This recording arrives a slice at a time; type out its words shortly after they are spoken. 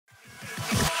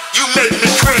make me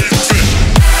crazy.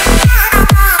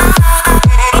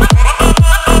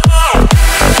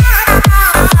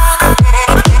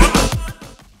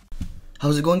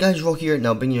 How's it going, guys? Rawr here,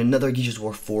 now bringing you another Gears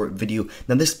War 4 video.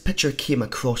 Now this picture came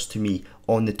across to me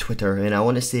on the Twitter, and I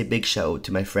want to say a big shout out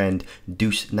to my friend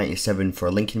Deuce97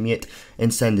 for linking me it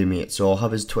and sending me it. So I'll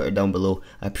have his Twitter down below.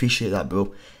 I appreciate that,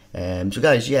 bro. So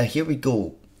guys, yeah, here we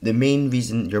go. The main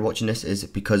reason you're watching this is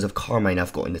because of Carmine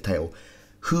I've got in the title.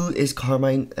 Who is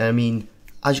Carmine? I mean,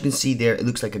 as you can see there, it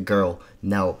looks like a girl.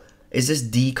 Now, is this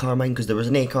D.Carmine? Because there was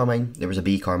an A Carmine, there was a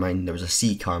B Carmine, there was a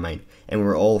C Carmine, and we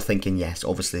were all thinking, yes,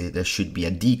 obviously there should be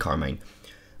a D.Carmine.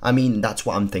 I mean, that's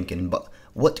what I'm thinking, but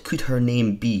what could her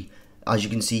name be? As you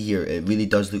can see here, it really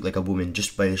does look like a woman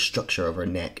just by the structure of her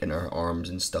neck and her arms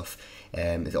and stuff.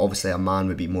 Obviously a man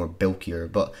would be more bulkier,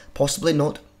 but possibly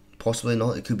not. Possibly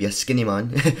not. It could be a skinny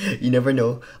man. You never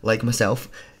know, like myself.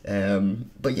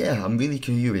 But yeah, I'm really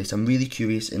curious. I'm really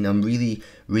curious, and I'm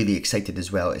really excited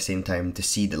as well at the same time to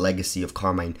see the legacy of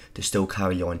Carmine to still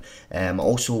carry on. I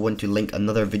also want to link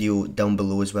another video down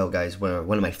below as well, guys, where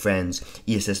one of my friends,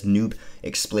 ESS Noob,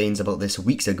 explains about this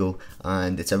weeks ago,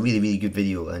 and it's a really good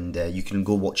video, and you can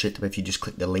go watch it if you just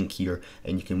click the link here,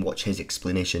 and you can watch his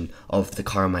explanation of the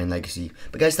Carmine legacy.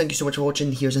 But guys, thank you so much for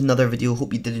watching. Here's another video.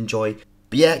 Hope you did enjoy.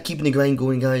 But yeah, keeping the grind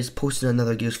going, guys, posting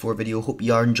another Gears 4 video. Hope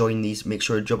you are enjoying these. Make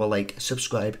sure to drop a like,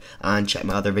 subscribe, and check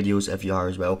my other videos if you are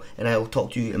as well. And I will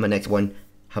talk to you in my next one.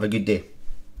 Have a good day.